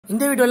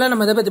இந்த வீடியோல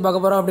நம்ம எதை பத்தி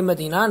பார்க்க போறோம் அப்படின்னு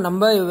பாத்தீங்கன்னா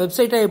நம்ம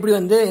வெப்சைட்டை எப்படி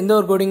வந்து எந்த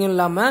ஒரு கோடிங்கும்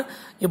இல்லாம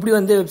எப்படி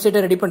வந்து வெப்சைட்டை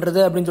ரெடி பண்றது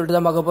அப்படின்னு சொல்லிட்டு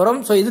தான் பார்க்க போறோம்.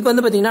 சோ இதுக்கு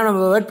வந்து பாத்தீங்கன்னா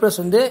நம்ம Wordpress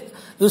வந்து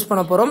யூஸ்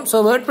பண்ண போறோம். சோ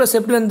Wordpress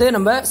எப்படி வந்து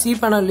நம்ம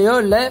cPanelலயோ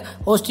இல்ல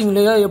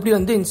ஹோஸ்டிங்லயோ எப்படி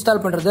வந்து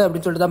இன்ஸ்டால் பண்றது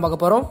அப்படின்னு சொல்லிட்டு தான்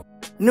பார்க்க போறோம்.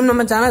 இன்னும்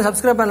நம்ம சேனல்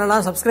சப்ஸ்கிரைப்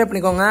பண்ணலாம், சப்ஸ்கிரைப்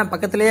பண்ணிக்கோங்க.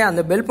 பக்கத்திலேயே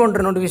அந்த பெல்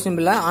போன்ற நோட்டிபிகேஷன்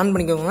பில்ல ஆன்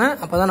பண்ணிக்கோங்க.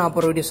 அப்பதான் நான்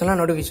போற வீடியோஸ்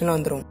எல்லாம் நோட்டிபிகேஷன்ல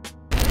வந்துரும்.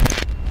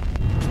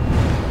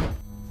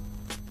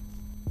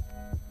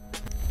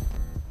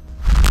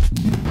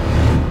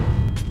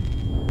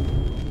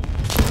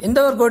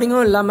 எந்த ஒரு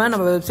கோடிங்கும் இல்லாம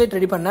நம்ம வெப்சைட்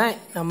ரெடி பண்ண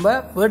நம்ம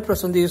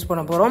Wordpress வந்து யூஸ்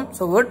பண்ண போறோம்.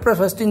 சோ Wordpress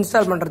ஃபர்ஸ்ட்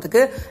இன்ஸ்டால்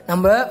பண்றதுக்கு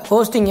நம்ம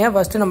ஹோஸ்டிங்கை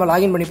ஃபர்ஸ்ட் நம்ம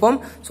லாகின் பண்ணிப்போம்.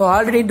 சோ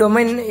ஆல்ரெடி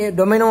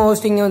டொமைனும்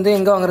ஹோஸ்டிங் வந்து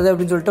எங்க வாங்குறது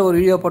அப்படின்னு சொல்லிட்டு ஒரு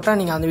வீடியோ போட்டா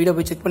நீங்க அந்த வீடியோ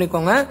போய் செக்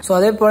பண்ணிக்கோங்க. சோ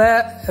அதே போல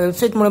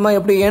வெப்சைட் மூலமா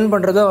எப்படி ஏர்ன்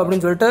பண்றதோ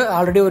அப்படின்னு சொல்லிட்டு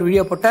ஆல்ரெடி ஒரு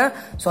வீடியோ போட்டேன்.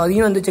 சோ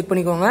அதையும் வந்து செக்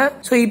பண்ணிக்கோங்க.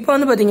 சோ இப்போ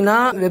வந்து பாத்தீங்கன்னா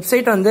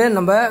வெப்சைட் வந்து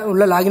நம்ம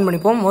உள்ள லாகின்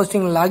பண்ணிப்போம்,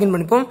 ஹோஸ்டிங்ல லாகின்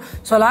பண்ணிப்போம்.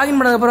 சோ லாகின்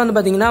பண்ணதுக்கு அப்புறம் வந்து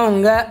பாத்தீங்கன்னா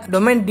உங்க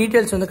டொமைன்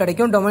டீடைல்ஸ் வந்து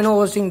கிடைக்கும், டொமைனும்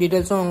ஹோஸ்டிங்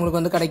டீடைல்ஸும்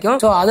உங்களுக்கு வந்து கிடைக்கும்.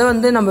 சோ அதை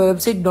வந்து நம்ம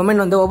வெப்சைட்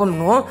டொமைன் வந்து ஓபன்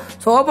பண்ணுவோம்.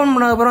 சோ ஓபன்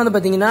பண்ணதுக்கு அப்புறம் வந்து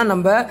பாத்தீங்கன்னா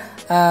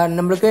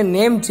நம்மளுக்கு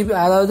நேம்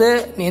அதாவது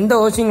எந்த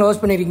ஹோஸ்டிங்ல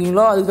ஹோஸ்ட்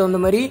பண்ணிருக்கீங்களோ அதுக்கு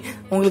தகுந்த மாதிரி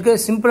உங்களுக்கு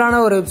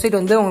சிம்பிளான ஒரு வெப்சைட்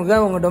வந்து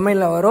உங்களுக்கு உங்க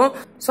டொமைன்ல வரும்.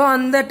 சோ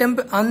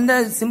அந்த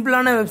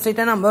சிம்பிளான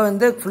வெப்சைட்டை நம்ம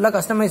வந்து ஃபுல்லா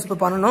கஸ்டமைஸ்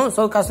பண்ணணும்.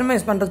 சோ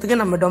கஸ்டமைஸ்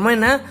பண்றதுக்கு நம்ம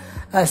டொமைனை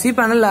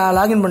cPanel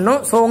லாகின்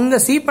பண்ணணும். சோ உங்க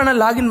cPanel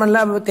லாகின்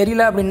பண்ணல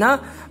தெரியல அப்படின்னா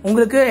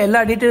உங்களுக்கு எல்லா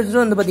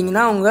டீடைல்ஸும் வந்து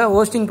பாத்தீங்கன்னா உங்க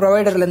ஹோஸ்டிங்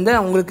ப்ரொவைடர்ல இருந்து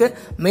உங்களுக்கு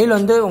மெயில்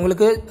வந்து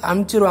உங்களுக்கு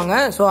அனுப்பிச்சிருவாங்க.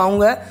 சோ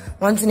அவங்க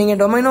ஒன்ஸ் நீங்க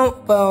டொமைனோ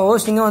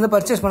ஹோஸ்டிங்கை வந்து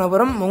பர்ச்சேஸ் பண்ண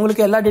போறோம்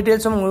உங்களுக்கு எல்லா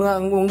டீடைல்ஸும்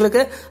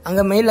உங்களுக்கு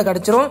அங்க மெயில்ல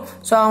கிடைச்சிரும்.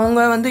 சோ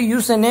அவங்க வந்து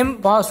யூசர் நேம்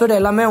பாஸ்வேர்டு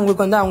எல்லாமே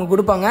உங்களுக்கு வந்து அவங்க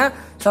கொடுப்பாங்க.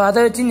 சோ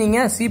அதை வச்சு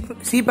நீங்க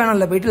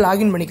cPanelல போயிட்டு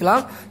லாகின்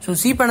பண்ணிக்கலாம். சோ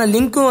cPanel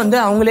லிங்க்கும் வந்து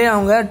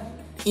அவங்க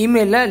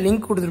இமெயில்ல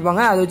லிங்க்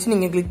கொடுத்துருப்பாங்க. அதை வச்சு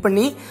நீங்க கிளிக்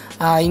பண்ணி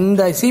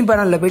இந்த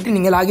cPanelல போயிட்டு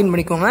நீங்க லாகின்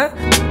பண்ணிக்கோங்க.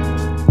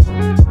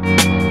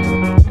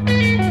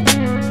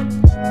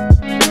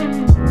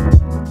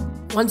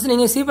 ஒன்ஸ்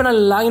நீங்க cPanel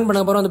லாகின் பண்ண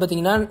போறோம் வந்து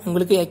பாத்தீங்கன்னா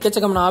உங்களுக்கு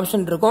எக்கச்சக்கமான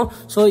ஆப்ஷன் இருக்கும்.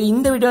 சோ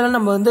இந்த வீடியோல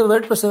நம்ம வந்து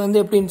Wordpress வந்து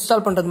எப்படி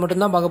இன்ஸ்டால் பண்றது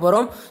மட்டும் தான் பார்க்க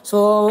போறோம். சோ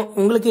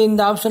உங்களுக்கு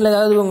இந்த ஆப்ஷன்ல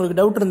ஏதாவது உங்களுக்கு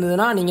டவுட்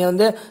இருந்ததுன்னா நீங்க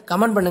வந்து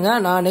கமெண்ட் பண்ணுங்க,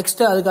 நான்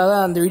நெக்ஸ்ட் அதுக்காக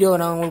அந்த வீடியோ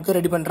நான் உங்களுக்கு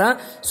ரெடி பண்றேன்.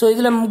 சோ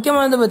இதுல முக்கியமா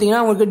வந்து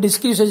பாத்தீங்கன்னா உங்களுக்கு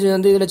டிஸ்க் யூசேஜ்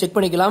வந்து இதுல செக்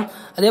பண்ணிக்கலாம்.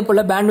 அதே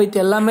போல பேண்ட்வித்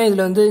எல்லாமே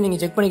இதுல வந்து நீங்க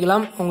செக்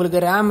பண்ணிக்கலாம்.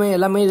 உங்களுக்கு ரேம்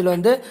எல்லாமே இதுல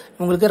வந்து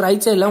உங்களுக்கு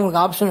ரைட் சைடுல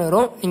உங்களுக்கு ஆப்ஷன்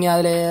வரும், நீங்க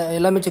அதுல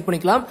எல்லாமே செக்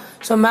பண்ணிக்கலாம்.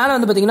 சோ மேல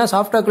வந்து பாத்தீங்கன்னா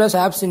சாஃப்ட்வேர் கிளாஸ்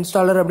ஆப்ஸ்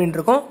இன்ஸ்டாலர் அப்படின்னு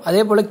இருக்கும்.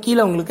 அதே போல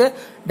கீழே உங்களுக்கு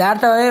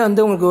டேரக்டாவே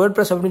வந்து உங்களுக்கு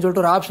Wordpress அப்படின்னு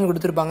சொல்லிட்டு ஒரு ஆப்ஷன்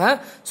கொடுத்துருப்பாங்க.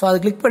 ஸோ அதை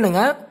கிளிக் பண்ணுங்க.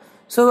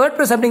 ஸோ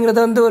Wordpress அப்படிங்கிறது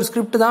வந்து ஒரு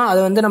ஸ்கிரிப்ட் தான், அதை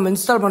வந்து நம்ம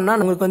இன்ஸ்டால் பண்ணா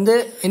நமக்கு வந்து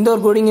எந்த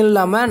ஒரு கோடிங்கும்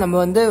இல்லாம நம்ம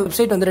வந்து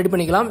வெப்சைட் வந்து ரெடி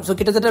பண்ணிக்கலாம். ஸோ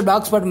கிட்டத்தட்ட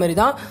பிளாக் ஸ்பாட் மாதிரி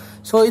தான்.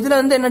 ஸோ இதுல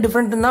வந்து என்ன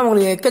டிஃபரெண்ட்னா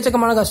உங்களுக்கு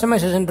எக்கச்சக்கமான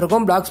கஸ்டமைசேஷன்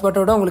இருக்கும். பிளாக்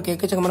ஸ்பாட்டோட உங்களுக்கு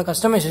எக்கச்சக்கமான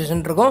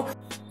கஸ்டமைசேஷன் இருக்கும்.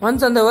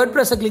 ஒன்ஸ் அந்த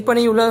Wordpress கிளிக்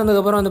பண்ணி உள்ள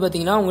வந்ததுக்கப்புறம் வந்து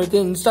பாத்தீங்கன்னா உங்களுக்கு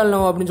இன்ஸ்டால்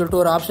நோ அப்படின்னு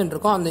சொல்லிட்டு ஒரு ஆப்ஷன்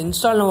இருக்கும். அந்த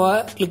இன்ஸ்டால் நோவை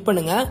கிளிக்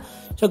பண்ணுங்க.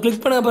 ஸோ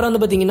கிளிக் பண்ண அப்புறம்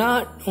வந்து பாத்தீங்கன்னா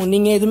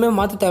நீங்க எதுவுமே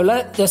மாற்ற தேவையில்ல,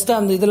 ஜஸ்ட்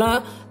அந்த இதெல்லாம்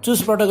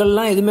சூஸ்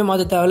ப்ரோட்டோகால்லாம் எதுவுமே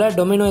மாற்ற தேவையில்ல,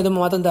 டொமைனோ எதுவும்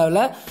மாற்ற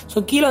தேவையில்ல. ஸோ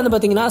கீழே வந்து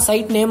பாத்தீங்கன்னா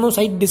சைட் நேமும்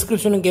சைட்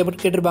டிஸ்கிரிப்ஷனும்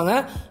கேட்டிருப்பாங்க.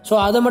 ஸோ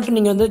அதை மட்டும்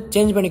நீங்க வந்து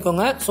சேஞ்ச்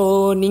பண்ணிக்கோங்க. ஸோ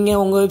நீங்க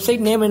உங்க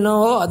வெப்சைட் நேம்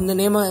என்னவோ அந்த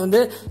நேமை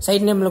வந்து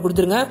சைட் நேம்ல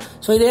கொடுத்துருங்க.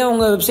 ஸோ இதே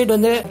உங்க வெப்சைட்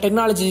வந்து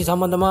டெக்னாலஜி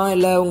சம்பந்தமா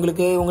இல்ல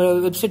உங்களுக்கு உங்க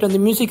வெப்சைட்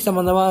வந்து மியூசிக்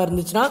சம்பந்தமா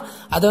இருந்துச்சுன்னா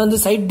அதை வந்து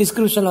சைட்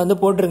டிஸ்கிரிப்ஷன்ல வந்து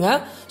போட்டுருங்க.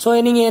 ஸோ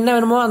நீங்க என்ன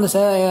வேணுமோ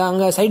அந்த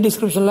அங்க சைட்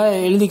டிஸ்கிரிப்ஷன்ல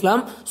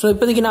எழுதிக்கலாம். ஸோ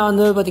இப்போதைக்கு நான்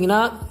வந்து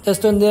பாத்தீங்கன்னா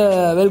ஜஸ்ட் வந்து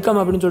வெல்கம்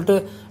அப்படின்னு சொல்லிட்டு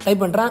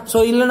டைப் பண்றேன். ஸோ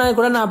இல்லைன்னா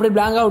கூட நான் அப்படியே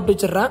பிளாங்கா விட்டு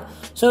வச்சிடுறேன்.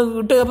 ஸோ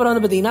விட்டதுக்கு அப்புறம்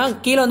வந்து பாத்தீங்கன்னா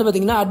கீழே வந்து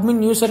பாத்தீங்கன்னா அட்மின்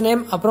யூசர்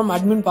நேம் அப்புறம்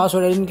அட்மின்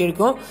பாஸ்வேர்டு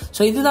கேட்கும்.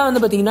 ஸோ இதுதான்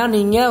வந்து பாத்தீங்கன்னா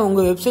நீங்க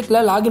உங்க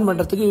வெப்சைட்ல லாகின்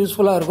பண்றதுக்கு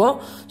யூஸ்ஃபுல்லா இருக்கும்.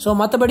 ஸோ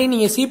மற்றபடி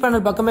நீங்க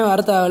cPanel பக்கமே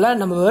வர தேவையில்ல,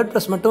 நம்ம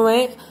Wordpress மட்டுமே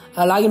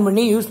லாகின்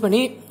பண்ணி யூஸ்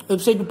பண்ணி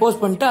வெப்சைட்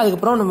போஸ்ட் பண்ணிட்டு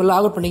அதுக்கப்புறம் நம்ம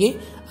லாக் அவுட் பண்ணி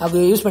அது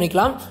யூஸ்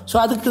பண்ணிக்கலாம். ஸோ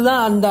அதுக்கு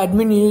தான் அந்த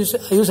அட்மின்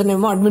யூசர்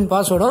நேமும் அட்மின்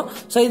பாஸ்வேர்டும்.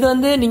 ஸோ இது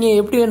வந்து நீங்க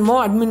எப்படி வேணுமோ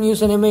அட்மின்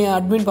யூசர் நேம்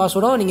அட்மின்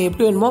பாஸ்வேர்டும் நீங்க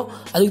எப்படி வேணுமோ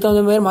அதுக்கு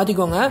தகுந்த மாதிரி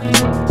மாத்திக்கோங்க.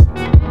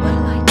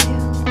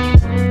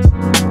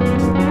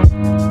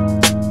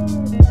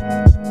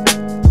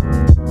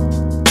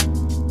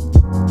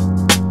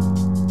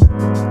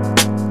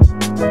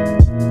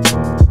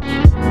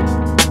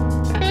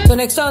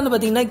 நெக்ஸ்டா வந்து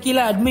பாத்தீங்கன்னா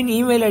கீழே அட்மின்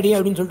இமெயில் ஐடி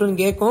அப்படின்னு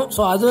சொல்லிட்டு கேட்கும்.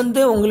 சோ அது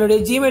வந்து உங்களுடைய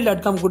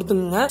gmail.com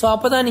கொடுத்துங்க. சோ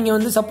அப்பதான் நீங்க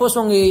வந்து சப்போஸ்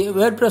உங்க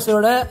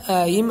Wordpress-ஓட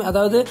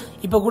அதாவது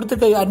இப்ப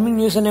கொடுத்துருக்க அட்மின்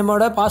யூசர்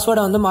நேமோட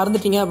பாஸ்வேர்டை வந்து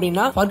மறந்துட்டீங்க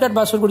அப்படின்னா ஃபர்காட்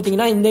பாஸ்வேர்ட்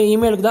கொடுத்தீங்கன்னா இந்த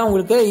இமெயிலுக்கு தான்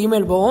உங்களுக்கு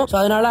இமெயில் போகும். சோ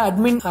அதனால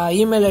அட்மின்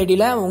இமெயில்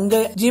ஐடியில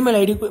உங்க ஜிமெயில்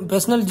ஐடி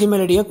பர்சனல்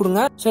ஜிமெயில் ஐடியை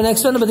கொடுங்க. சோ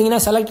நெக்ஸ்ட் வந்து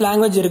பாத்தீங்கன்னா செலக்ட்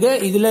லாங்குவேஜ் இருக்கு.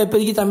 இதுல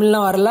இப்போதைக்கு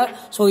தமிழ்லாம் வரல.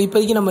 சோ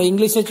இப்போதைக்கு நம்ம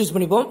இங்கிலீஷே சூஸ்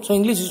பண்ணிப்போம். சோ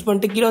இங்கிலீஷ் சூஸ்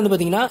பண்ணிட்டு கீழே வந்து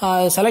பாத்தீங்கன்னா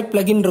செலக்ட்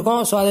பிளகின்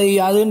இருக்கும். சோ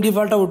அது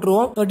டிஃபால்ட்டா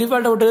விட்டுருவோம்.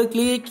 டிஃபால்ட்டா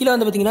விட்டு கீழே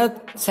வந்து பாத்தீங்கன்னா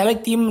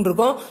செலக்ட் தீம்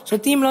இருக்கும். சோ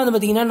தீம்ல வந்து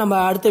பாத்தீங்கன்னா நம்ம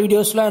அடுத்த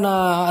வீடியோஸ்ல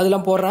நான்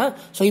அதெல்லாம் போடுறேன்.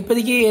 சோ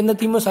இப்போதைக்கு எந்த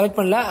தீமும் செலக்ட்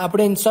பண்ணல,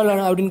 அப்படியே இன்ஸ்டால்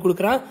அப்படின்னு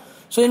கொடுக்குறேன்.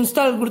 சோ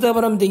இன்ஸ்டால் கொடுத்த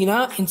அப்புறம் பாத்தீங்கன்னா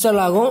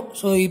இன்ஸ்டால் ஆகும்.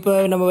 சோ இப்போ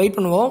நம்ம வெயிட்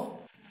பண்ணுவோம்.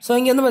 ஸோ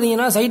இங்கே வந்து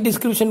பார்த்தீங்கன்னா சைட்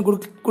டிஸ்கிரிப்ஷன்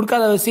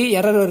கொடுக்காத வச்சு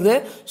எரர் வருது.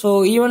 ஸோ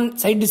ஈவன்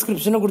சைட்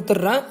டிஸ்கிரிப்ஷனும்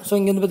கொடுத்துட்றேன். ஸோ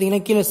இங்கே வந்து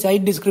பார்த்தீங்கன்னா கீழே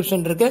சைட்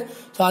டிஸ்கிரிப்ஷன் இருக்கு.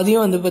 ஸோ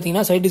அதையும் வந்து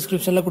பார்த்தீங்கன்னா சைட்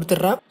டிஸ்கிரிப்ஷனில்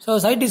கொடுத்துட்றேன். ஸோ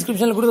சைட்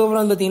டிஸ்கிரிப்ஷனில்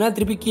கொடுத்தப்பறம் வந்து பார்த்தீங்கன்னா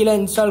திருப்பி கீழே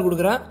இன்ஸ்டால்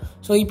கொடுக்குறேன்.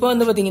 ஸோ இப்போ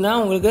வந்து பார்த்தீங்கன்னா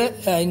உங்களுக்கு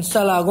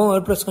இன்ஸ்டால் ஆகும்.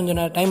 வேர்ட்பிரஸ்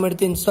கொஞ்சம் டைம்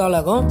எடுத்து இன்ஸ்டால்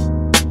ஆகும்.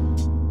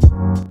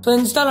 ஸோ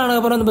இன்ஸ்டால்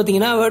ஆனதுக்கப்புறம் வந்து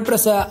பார்த்தீங்கன்னா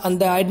வேர்ட்பிரஸ்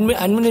அந்த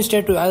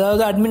அட்மினிஸ்ட்ரேட்டிவ்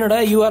அதாவது அட்மினோட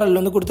யூஆர்எல்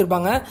வந்து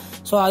கொடுத்துருப்பாங்க.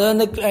 ஸோ அதை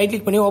வந்து ரைட்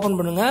கிளிக் பண்ணி ஓப்பன்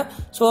பண்ணுங்க.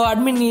 ஸோ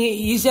அட்மின்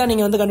ஈஸியாக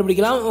நீங்கள் வந்து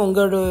கண்டுபிடிக்கலாம்.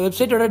 உங்களோட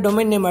வெப்சைட்டோட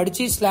டொமைன் நேம்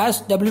அடிச்சு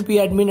 /WP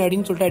admin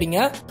அப்படின்னு சொல்லிட்டு அடிங்க.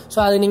 ஸோ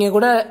அதை நீங்கள்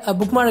கூட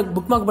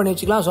புக்மார்க் பண்ணி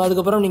வச்சுக்கலாம். ஸோ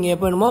அதுக்கப்புறம் நீங்கள்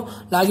எப்போ வேணுமோ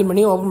லாகின்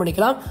பண்ணி ஓப்பன்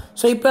பண்ணிக்கலாம்.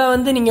 ஸோ இப்போ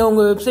வந்து நீங்கள்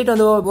உங்கள் வெப்சைட்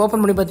வந்து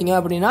ஓப்பன் பண்ணி பார்த்தீங்க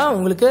அப்படின்னா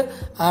உங்களுக்கு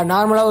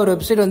நார்மலாக ஒரு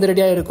வெப்சைட் வந்து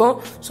ரெடியாக இருக்கும்.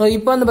 ஸோ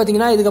இப்போ வந்து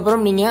பார்த்தீங்கன்னா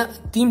இதுக்கப்புறம் நீங்கள்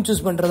தீம்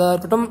சூஸ் பண்ணுறதா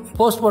இருக்கட்டும்,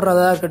 போஸ்ட்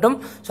போடுறதா இருக்கட்டும்,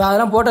 ஸோ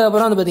அதெல்லாம்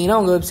போட்டதுக்கப்புறம் வந்து பார்த்தீங்கன்னா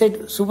உங்கள் வெப்சைட்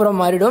சூப்பராக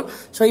மாறிடும்.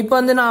 ஸோ இப்போ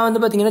வந்து நான் வந்து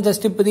பார்த்தீங்கன்னா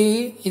ஜஸ்ட் இப்போதி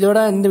இதோட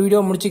இந்த வீடியோ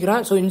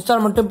முடிச்சுக்கிறேன். ஸோ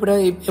இன்ஸ்டால் மட்டும்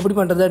எப்படி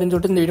பண்ணுறது அப்படின்னு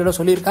சொல்லிட்டு இந்த வீடியோவில்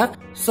சொல்லியிருக்கேன்.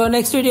 ஸோ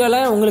நெக்ஸ்ட் வீடியோவில்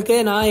உங்களுக்கு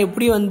நான்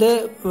எப்படி வந்து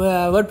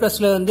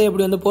வேர்ட்பிரஸில் வந்து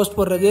எப்படி வந்து போஸ்ட்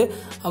போடுறது,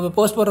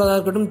 போஸ்ட் போடுறதா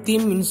இருக்கட்டும்,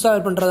 தீம்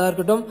இன்ஸ்டால் பண்ணுறதா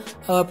இருக்கட்டும்,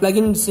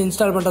 பிளகின்ஸ்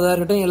இன்ஸ்டால் பண்ணுறதா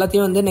இருக்கட்டும்,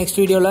 எல்லாத்தையும் வந்து நெக்ஸ்ட்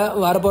வீடியோவில்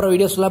வரப்போகிற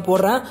வீடியோஸ்லாம்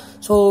போடுறேன்.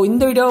 ஸோ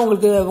இந்த வீடியோ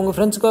உங்களுக்கு உங்கள்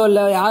ஃப்ரெண்ட்ஸுக்கோ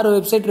இல்லை யார்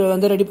வெப்சைட்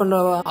வந்து ரெடி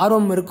பண்ண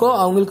ஆர்வம் இருக்கோ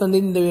அவங்களுக்கு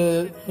வந்து இந்த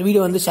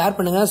வீடியோ வந்து ஷேர்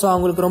பண்ணுங்கள். ஸோ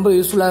அவங்களுக்கு ரொம்ப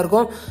யூஸ்ஃபுல்லாக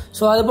இருக்கும்.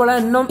 ஸோ அது போல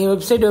இன்னும்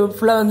வெப்சைட்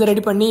ஃபுல்லாக வந்து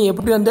ரெடி பண்ணி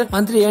எப்படி வந்து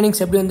மந்த்லி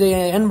ஏர்னிங்ஸ் எப்படி வந்து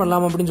ஏர்ன்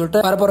பண்ணலாம் அப்படின்னு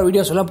சொல்லிட்டு வரப்போகிற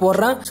வீடியோஸ் எல்லாம்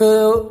போடுறேன். ஸோ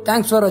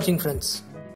தேங்க்ஸ் ஃபார் வாட்சிங் ஃப்ரெண்ட்ஸ்.